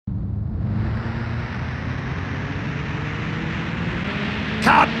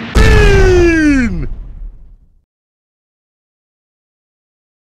Cabine!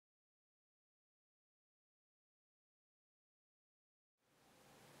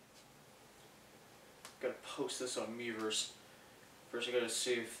 Gotta post this on Miiverse. First I gotta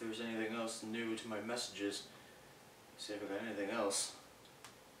see if there's anything else new to my messages. See if I got anything else.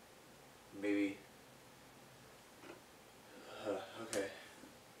 Maybe. Okay.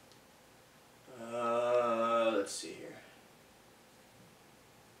 Let's see here.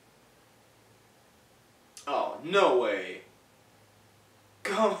 Oh, no way.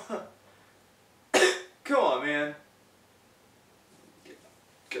 Come on. Come on, man.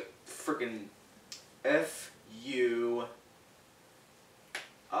 Get frickin' F U.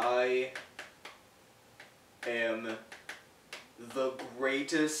 I am the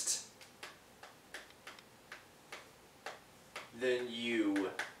greatest than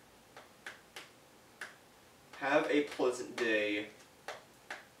you. Have a pleasant day.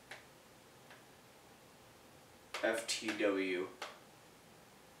 FTW.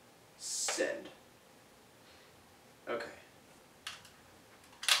 Send. Okay.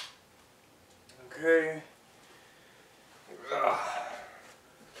 Okay.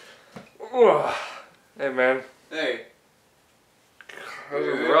 Hey man. Hey. That was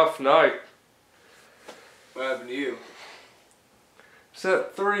a rough night. What happened to you? It's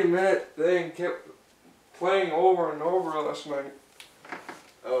that 30-minute thing kept playing over and over last night.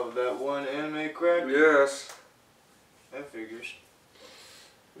 Oh, that one anime crack? Yes. That figures.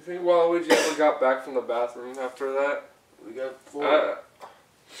 You think Waluigi ever got back from the bathroom after that? We got 4.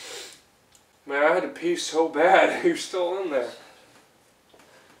 Man, I had to pee so bad. He was still in there.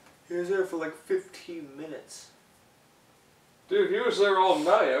 He was there for like 15 minutes. Dude, he was there all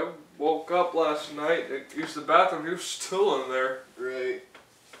night. I woke up last night, used the bathroom, he was still in there. Right.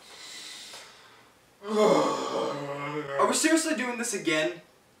 Are we seriously doing this again?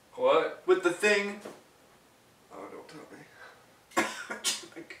 What? With the thing? Oh, don't tell me. Oh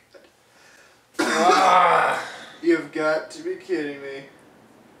my god. You've got to be kidding me.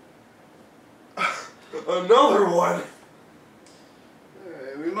 Another one!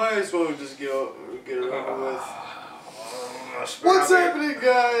 Alright, we might as well just get it over with. What's happening,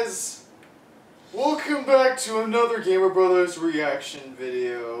 guys? Welcome back to another GamerBros reaction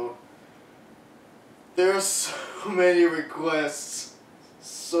video. There are so many requests,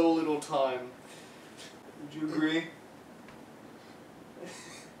 so little time. Would you agree?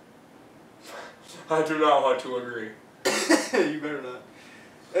 I do not want to agree. You better not.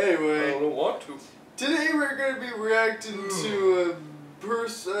 Anyway, I don't want to. today we're going to be reacting to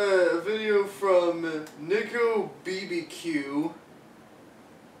a video from Nico BBQ,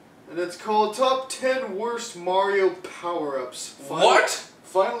 and it's called Top 10 Worst Mario Power-Ups. What?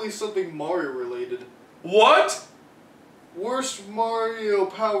 Finally something Mario related. What? Worst Mario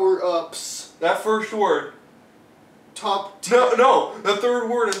Power-Ups. That first word. Top 10. No, the third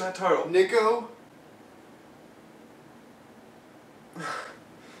word in that title. Nico.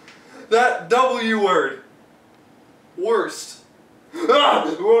 That W word. Worst.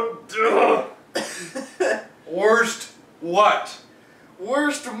 Worst what?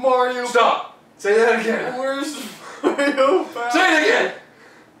 Worst Mario. Stop. Say that again. Worst Mario Power. Say it again.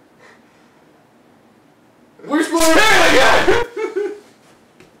 Worst Mario. Say it again.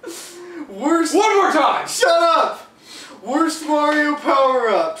 Worst. One more time. Shut up. Worst Mario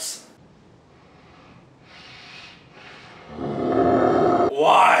Power-Ups.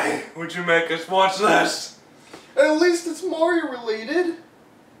 Why would you make us watch this? At least it's Mario related.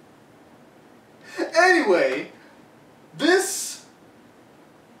 Anyway, this,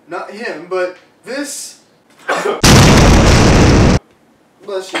 not him, but this,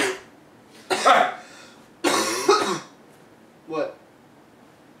 bless you. What?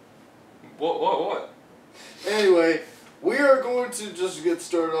 What? Anyway, we are going to just get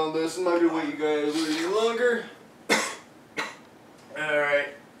started on this. I'm not going to wait you guys any longer. Alright.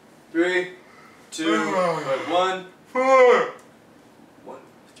 3, 2, 1.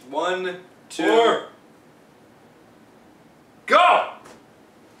 1, 2. 4. Go!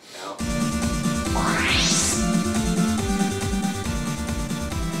 Now.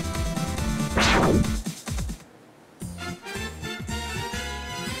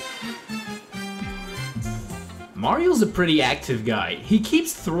 Mario's a pretty active guy. He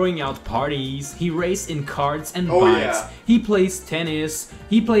keeps throwing out parties, he races in carts and Oh, bikes, yeah. he plays tennis,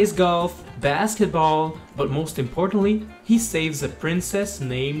 he plays golf, basketball, but most importantly, he saves a princess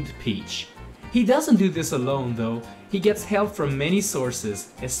named Peach. He doesn't do this alone though, he gets help from many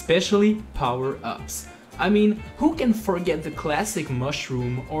sources, especially power-ups. I mean, who can forget the classic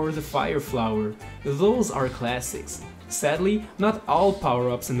mushroom or the fire flower? Those are classics. Sadly, not all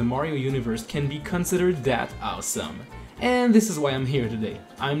power-ups in the Mario universe can be considered that awesome. And this is why I'm here today.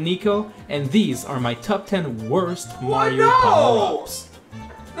 I'm Nico, and these are my top 10 worst Mario power-ups.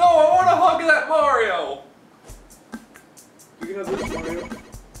 No, I want to hug that Mario! You can have this Mario.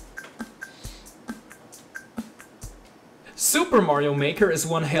 Super Mario Maker is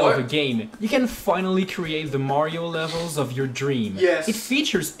one hell of a game. You can finally create the Mario levels of your dream. Yes. It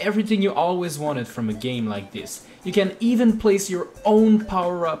features everything you always wanted from a game like this. You can even place your own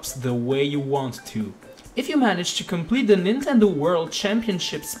power-ups the way you want to. If you manage to complete the Nintendo World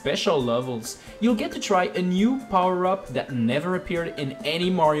Championship special levels, you'll get to try a new power-up that never appeared in any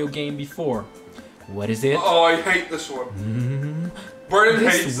Mario game before. What is it? Oh, I hate this one. Brennan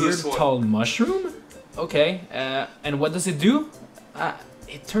hates this weird one. tall mushroom? Okay, and what does it do?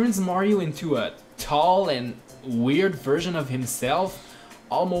 It turns Mario into a tall and weird version of himself.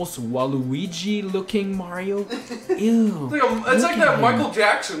 Almost Waluigi-looking Mario. Ew. It's like that Michael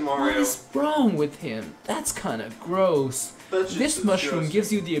Jackson Mario. What is wrong with him? That's kinda gross. This mushroom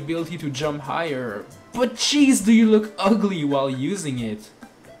gives you the ability to jump higher. But jeez, do you look ugly while using it.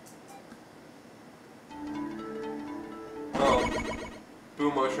 Oh.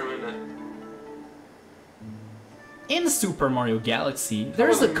 Boo mushroom in it. In Super Mario Galaxy,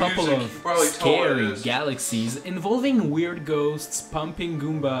 there's a couple of scary galaxies involving weird ghosts, pumping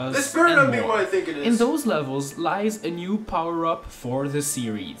Goombas, This better not be what I think it is. In those levels lies a new power-up for the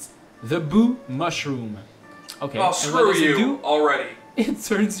series, the Boo Mushroom. Okay, oh, and what does you it do? already. It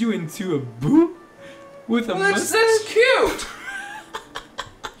turns you into a Boo with a mustache. That's cute!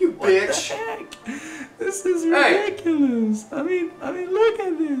 You What bitch. the heck? This is ridiculous. I mean, look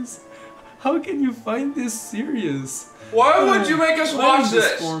at this. How can you find this serious? Why would you make us watch In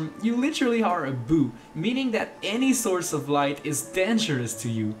this this? form, you literally are a Boo, meaning that any source of light is dangerous to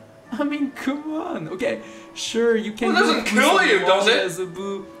you. I mean, come on. Okay, sure, you can Well, it doesn't kill you, does it? as a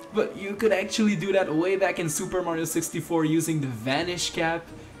Boo, but you could actually do that way back in Super Mario 64 using the Vanish Cap,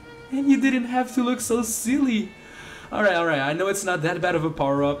 and you didn't have to look so silly. Alright, I know it's not that bad of a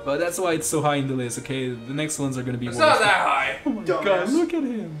power-up, but that's why it's so high in the list, okay? The next ones are gonna be It's worse. not that high. Oh my Dumbass. god, look at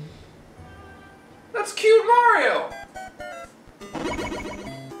him. That's cute Mario!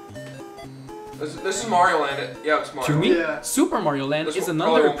 This is Mario Land. Yeah, it's Mario. To me, Yeah. Super Mario Land This is one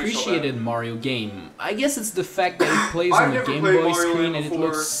another probably won't be so appreciated Mario game. I guess it's the fact that it plays I've on the never Game played Boy Mario screen Land and it before.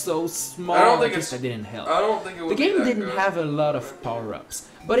 looks so small. I don't think guess it's- that didn't help. I don't think it would The be game that didn't good. have a lot of power-ups,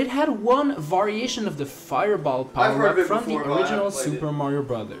 but it had one variation of the Fireball I've heard of power-up it from before, the but I original haven't played Super Mario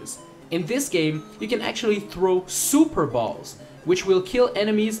Bros. In this game, you can actually throw Super Balls, which will kill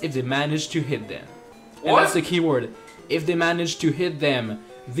enemies if they manage to hit them. And What? that's the key word. If they manage to hit them.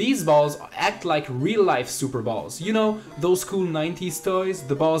 These balls act like real-life Super Balls. You know, those cool 90s toys?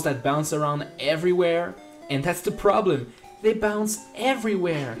 The balls that bounce around everywhere? And that's the problem. They bounce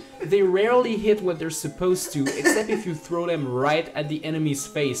everywhere. They rarely hit what they're supposed to, except if you throw them right at the enemy's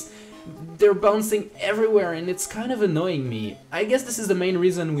face. They're bouncing everywhere and it's kind of annoying me. I guess this is the main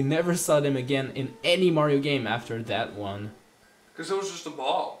reason we never saw them again in any Mario game after that one. Because it was just a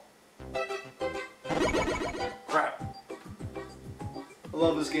ball. Crap. I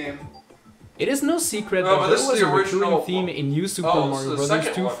love this game. It is no secret No, that but there this is was the a recurring original- theme in New Super Oh, Mario it's the Bros.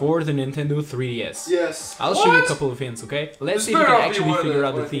 second 2 one. for the Nintendo 3DS. Yes. I'll show you a What? couple of hints, okay? Let's This see if you better can not be actually one of figure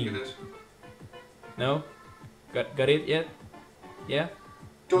out what the I think theme. it is. No? Got it yet? Yeah?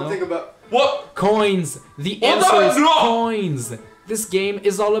 Don't No? think about. What? Coins! The What answer the- is no! coins! This game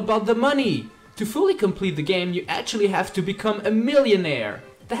is all about the money! To fully complete the game, you actually have to become a millionaire!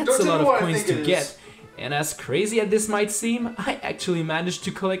 That's Don't a tell lot me of what I coins think to it get. is. And as crazy as this might seem, I actually managed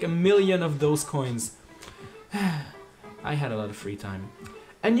to collect 1,000,000 of those coins. I had a lot of free time.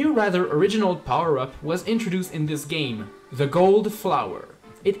 A new rather original power-up was introduced in this game, the Gold Flower.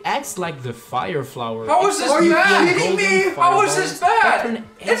 It acts like the Fire Flower. How is this except you bad? get Kidding golden me? How is fireballs this that bad? turn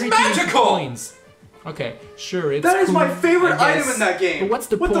It's everything into magical! coins. Okay, sure, it's That is cool, my favorite I item guess. in that game. But what's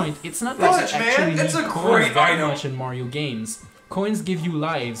the What the point? It's not like fudge, you man? actually It's need a coins great very item. much in Mario games. Coins give you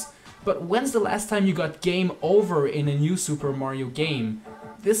lives. But when's the last time you got game over in a new Super Mario game?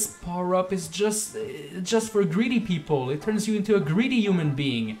 This power-up is just for greedy people. It turns you into a greedy human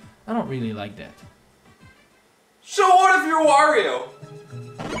being. I don't really like that. So what if you're Wario?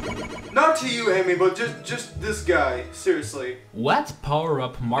 Not to you, Amy, but just this guy. Seriously. What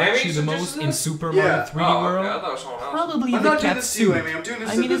power-up marks Amy you the most suggested in this? Super Yeah. Mario 3D Oh, World? okay, I thought it was someone else. Probably I'm the not doing cat this to you, suit. Amy. I'm doing this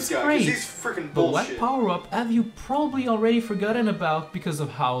I to mean, this it's guy. great. Because he's freaking But what bullshit. power-up have you probably already forgotten about because of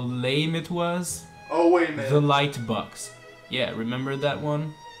how lame it was? Oh, wait a minute. The light box. Yeah, remember that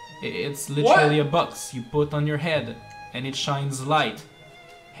one? It's literally a box you put on your head and it shines light.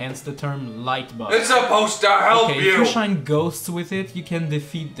 hence the term light bug. It's supposed to help okay, you! if you shine ghosts with it, you can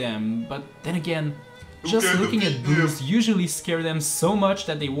defeat them, but then again, just looking at boosts usually scare them so much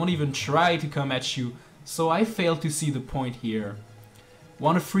that they won't even try to come at you, so I fail to see the point here.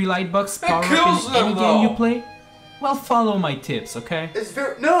 Want a free light bugs power up in any game you play? Well, follow my tips, okay?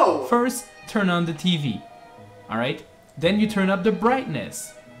 No! First, turn on the TV, alright? Then you turn up the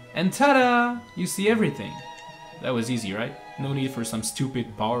brightness, and ta-da! You see everything. That was easy, right? No need for some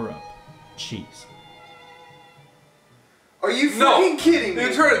stupid power-up. Jeez. Are you freaking kidding me?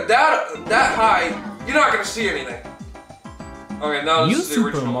 You turn it that high, you're not gonna see anything. Okay, now New this is the Super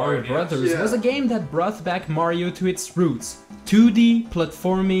original Mario Mario, Bros. Was a game that brought back Mario to its roots. 2D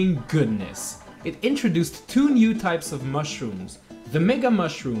platforming goodness. It introduced two new types of mushrooms. The Mega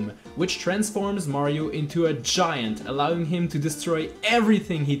Mushroom, which transforms Mario into a giant, allowing him to destroy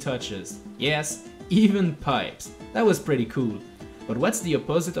everything he touches. Yes, even pipes. That was pretty cool. But what's the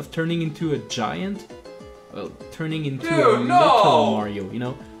opposite of turning into a giant? Well, turning into a little Mario, you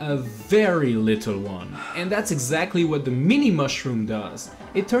know? A very little one. And that's exactly what the Mini Mushroom does.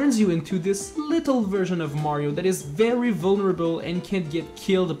 It turns you into this little version of Mario that is very vulnerable and can get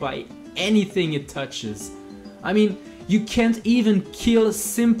killed by anything it touches. I mean, you can't even kill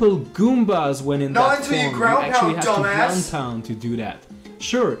simple Goombas when in that form. You actually have to ground pound to do that.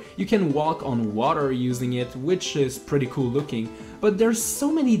 Sure, you can walk on water using it, which is pretty cool looking, but there's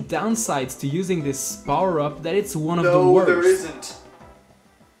so many downsides to using this power-up that it's one of the worst. No, there isn't.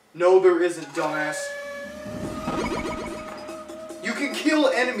 No, there isn't, dumbass. You can kill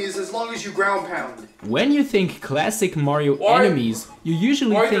enemies as long as you ground pound. When you think classic Mario enemies, you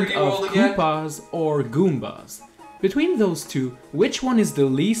usually think of Koopas or Goombas. Between those two, which one is the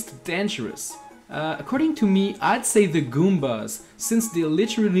least dangerous? According to me, I'd say the Goombas, since they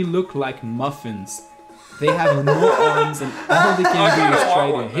literally look like muffins. They have no arms and all they can do is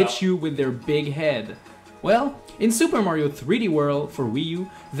try to hit you with their big head. Well, in Super Mario 3D World for Wii U,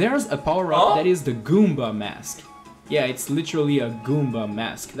 there's a power-up that is the Goomba mask. Yeah, it's literally a Goomba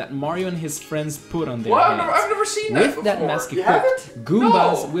mask that Mario and his friends put on their heads. I've never seen that before. With that mask equipped,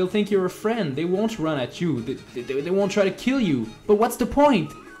 Goombas will think you're a friend. They won't run at you. They won't try to kill you. But what's the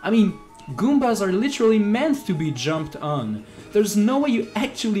point? I mean, Goombas are literally meant to be jumped on. There's no way you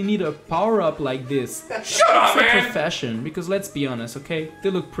actually need a power-up like this. Shut up, man! Except for fashion, because let's be honest, okay? They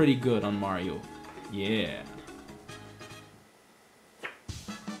look pretty good on Mario. Yeah.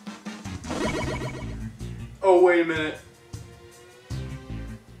 Oh, wait a minute.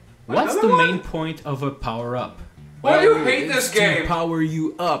 What's the main point of a power-up? Why do you hate this game? To power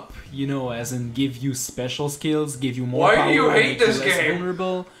you up, you know, as in give you special skills, give you more power. Why do you hate this game?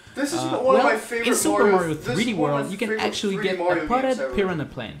 Vulnerable. This is one of my favorite in Super Mario 3D World, you can actually get a potted piranha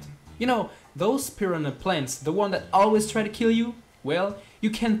plant. You know, those piranha plants, the one that always try to kill you? Well, you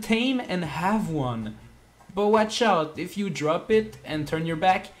can tame and have one. But watch out, if you drop it and turn your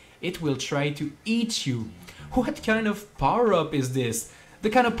back, it will try to eat you. What kind of power-up is this? The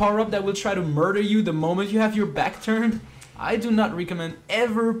kind of power-up that will try to murder you the moment you have your back turned? I do not recommend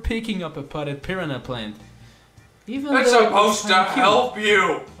ever picking up a potted piranha plant. Even That's supposed to help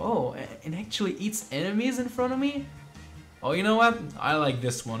you! Oh, it actually eats enemies in front of me? Oh, you know what? I like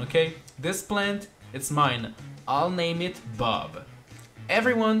this one, okay? This plant, it's mine. I'll name it Bob.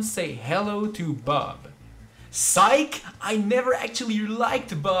 Everyone say hello to Bob. Psych! I never actually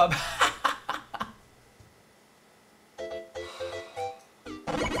liked Bob.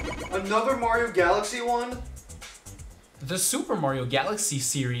 Another Mario Galaxy one? The Super Mario Galaxy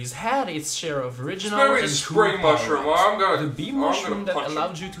series had its share of original and spring mushroom. The bee mushroom that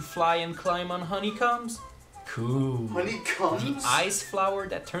allowed you to fly and climb on honeycombs? Cool. Honeycombs? The ice flower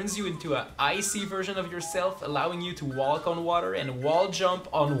that turns you into an icy version of yourself, allowing you to walk on water and wall jump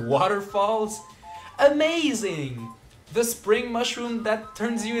on waterfalls? Amazing! The spring mushroom that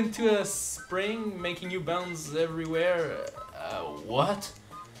turns you into a spring, making you bounce everywhere. What?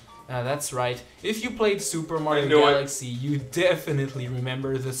 That's right. If you played Super Mario Galaxy, you definitely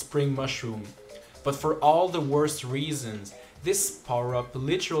remember the spring mushroom. But for all the worst reasons, this power-up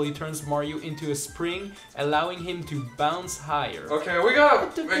literally turns Mario into a spring, allowing him to bounce higher. Okay, we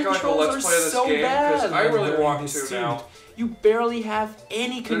gotta make like a let's play this game, because I really want to now. You barely have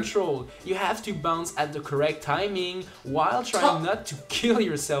any control. You have to bounce at the correct timing, while trying not to kill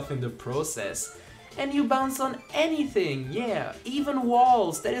yourself in the process. And you bounce on anything, yeah, even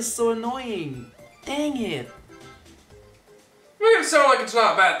walls. That is so annoying. Dang it. Make it sound like it's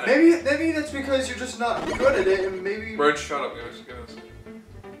not a bad thing. Maybe that's because you're just not good at it, and maybe... Bro, shut up, guys.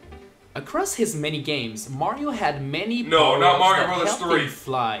 Across his many games, Mario had many not Mario that Bros. helped 3. him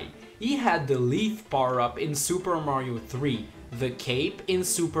fly. He had the Leaf power-up in Super Mario 3, the cape in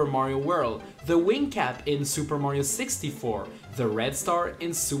Super Mario World, the wing cap in Super Mario 64, the red star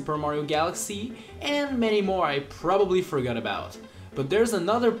in Super Mario Galaxy, and many more I probably forgot about. But there's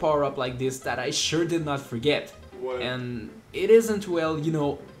another power-up like this that I sure did not forget. What? And it isn't, well, you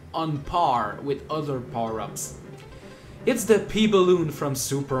know, on par with other power-ups. It's the P-Balloon from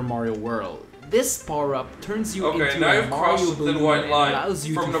Super Mario World. This power-up turns you into a Mario balloon and allows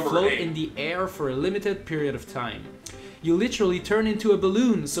you to float in the air for a limited period of time. You literally turn into a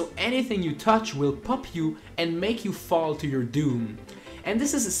balloon, so anything you touch will pop you and make you fall to your doom. And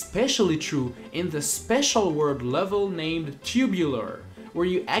this is especially true in the special world level named Tubular, where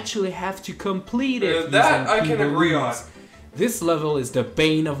you actually have to complete it using that I can agree on. This level is the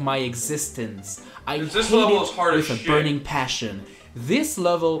bane of my existence. I hate it with a burning passion. This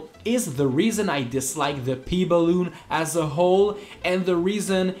level is the reason I dislike the P-Balloon as a whole, and the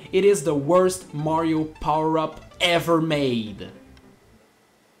reason it is the worst Mario power-up ever made.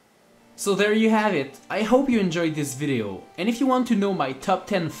 So there you have it. I hope you enjoyed this video, and if you want to know my top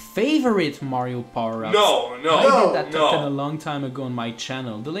 10 favorite Mario power-ups, I did that top 10 a long time ago on my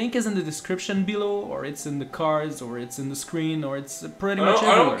channel. The link is in the description below, or it's in the cards, or it's in the screen, or it's pretty much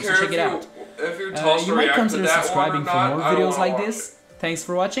everywhere, so check it out. You might consider subscribing for more videos like this. Thanks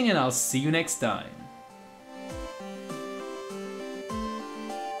for watching, and I'll see you next time.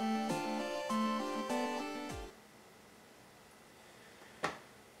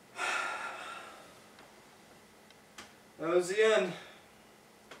 That was the end.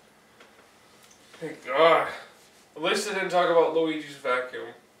 Thank God. At least they didn't talk about Luigi's vacuum.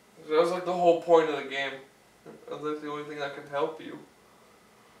 That was like the whole point of the game. That's like the only thing that can help you.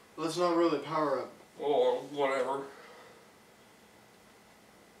 Well, it's not really power up. Or whatever.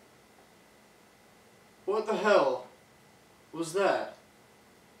 What the hell was that?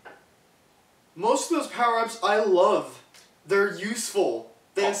 Most of those power-ups I love. They're useful.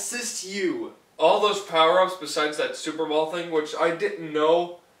 They assist you. All those power-ups besides that Super Ball thing, which I didn't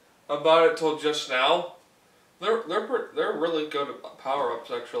know about it till just now, they're really good power-ups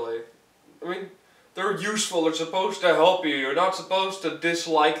actually. I mean, they're useful. They're supposed to help you. You're not supposed to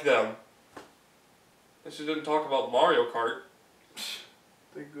dislike them. This didn't talk about Mario Kart.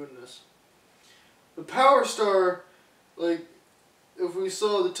 Thank goodness. The Power Star, like, if we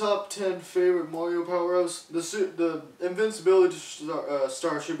saw the top 10 favorite Mario power-ups, the Invincibility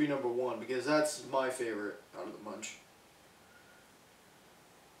Star should be number 1, because that's my favorite out of the bunch.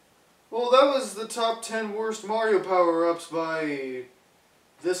 Well, that was the top 10 worst Mario power-ups by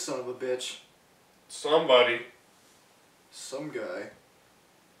this son of a bitch. Somebody. Some guy.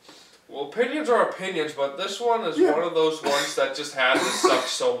 Well, opinions are opinions, but this one is one of those ones that just had to suck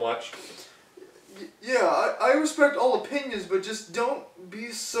so much. Yeah, I respect all opinions, but just don't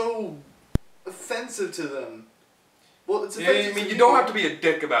be so offensive to them. Well, it's offensive. I mean, you don't have to be a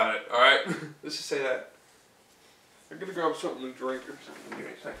dick about it, alright? Let's just say that. I'm gonna grab something to drink or something. Give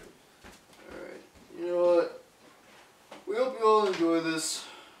me a second. Alright, you know what? We hope you all enjoy this.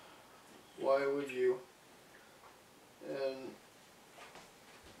 Why would you? And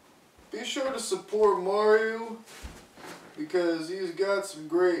be sure to support Mario, because he's got some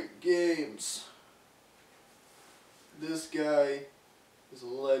great games. This guy is a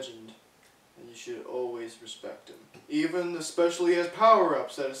legend, and you should always respect him. Even especially as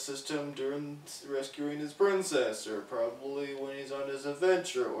power-ups that assist him during rescuing his princess, or probably when he's on his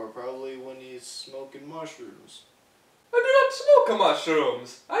adventure, or probably when he's smoking mushrooms. I do not smoke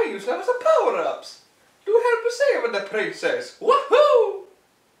mushrooms. I use them as power-ups to help save the princess. Woohoo!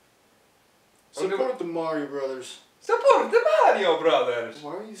 Support the Mario Brothers. Support the Mario Brothers.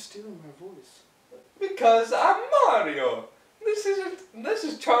 Why are you stealing my voice? Because I'm Mario. This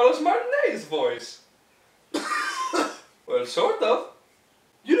is Charles Martinet's voice. Well, sort of.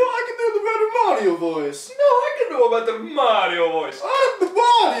 You know I can do the better Mario voice. No, I can do a better Mario voice. I'm the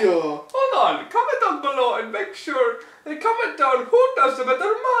Mario. Hold on, comment down below and make sure and comment down who does the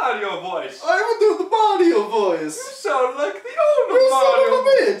better Mario voice. I will do the Mario voice. You sound like the older Mario.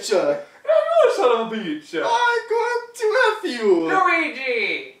 You son of a bitch. You son of a bitch. I'm going to F you.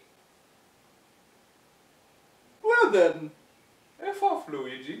 Luigi. Well then. F off,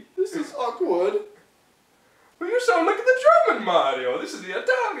 Luigi. This is awkward. Well, you sound like the German Mario. This is the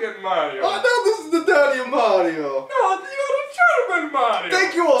Italian Mario. I know this is the Daddy Mario. No, you're the German Mario.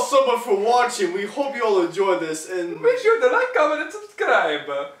 Thank you all so much for watching. We hope you all enjoy this. And make sure to like, comment, and subscribe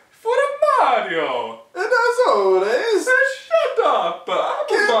for Mario. And as always, shut up.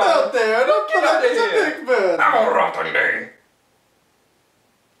 Get out there. Don't get out of here. Big man. I'm a rotten day.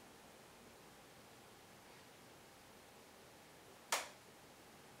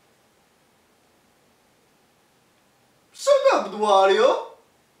 Shut up. Wario.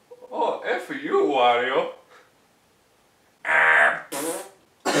 Oh, F you, Wario.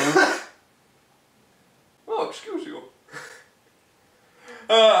 Oh, excuse you.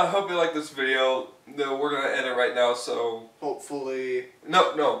 I hope you like this video. No, we're gonna end it right now, so... Hopefully...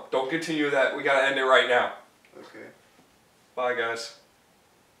 No, don't continue that. We gotta end it right now. Okay. Bye, guys.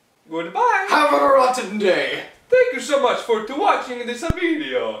 Goodbye. Have a rotten day. Thank you so much for watching this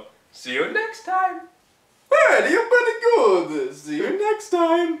video. See you next time. Hey, you're pretty good. See you next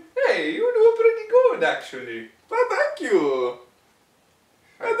time. Hey, you do pretty good, actually. Well, thank you.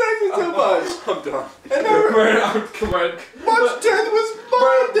 And thank you so much. I'm done. And Come on. March 10th was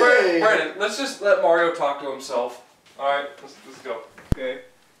my day. Brandon, let's just let Mario talk to himself. Alright, let's go. Okay.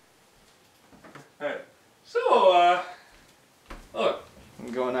 Alright. So, look.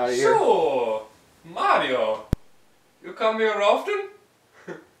 I'm going out of here. So, Mario, you come here often?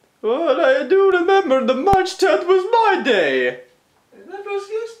 Well, I do remember the March 10th was my day. That was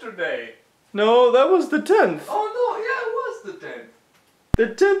yesterday. No, that was the 10th. Oh no, yeah, it was the 10th. The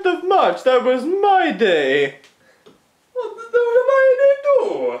 10th of March, that was my day. Well, that was my day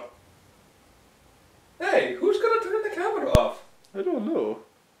too. Hey, who's gonna turn the camera off? I don't know.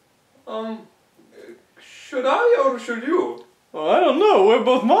 Should I or should you? Well, I don't know. We're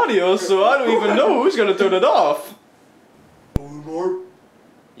both Marios, so I don't even know who's gonna turn it off. Mark?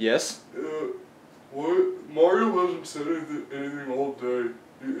 Yes? What? Mario hasn't said anything all day.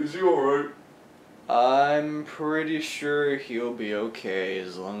 Is he alright? I'm pretty sure he'll be okay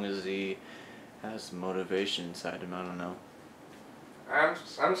as long as he has motivation inside him. I don't know.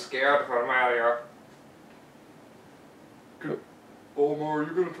 I'm scared for Mario. Omar, are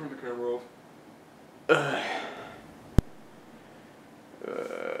you gonna turn the camera off?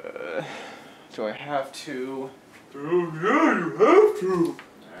 Do I have to? Oh yeah, you have to.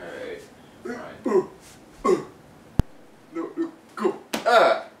 Alright. No, go.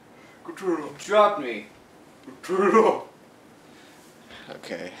 Go turn it off. Drop me. Go turn it off.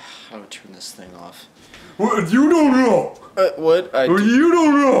 Okay, how to turn this thing off? What? You don't know. What? You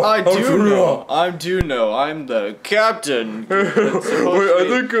don't know. I do know. I do know. I'm the captain. Wait,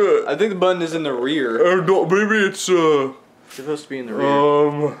 I think the button is in the rear. No, maybe it's It's supposed to be in the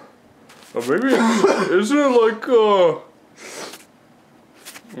rear. Maybe it's, isn't it like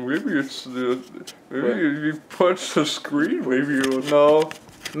maybe it's maybe you punch the screen. Maybe it'll. No.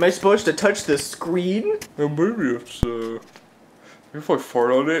 Am I supposed to touch the screen? Maybe it's if I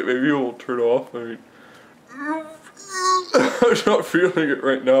fart on it, maybe it will turn off. I mean, I'm not feeling it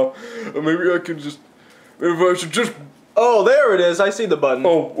right now. Maybe I can just. Maybe I should just. Oh, there it is. I see the button.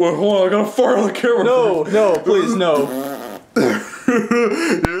 Oh, wait, hold on. I gotta fart on the camera. No, no, please, no. Yeah.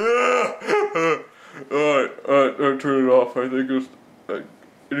 Alright, turn it off. I think it's.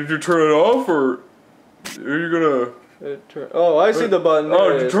 Did you turn it off or are you gonna? Oh, I see the button.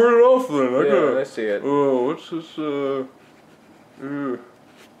 Oh, you turn it off then. I see it. Oh, what's this?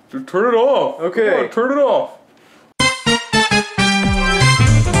 Dude, turn it off. Okay. Come on, turn it off.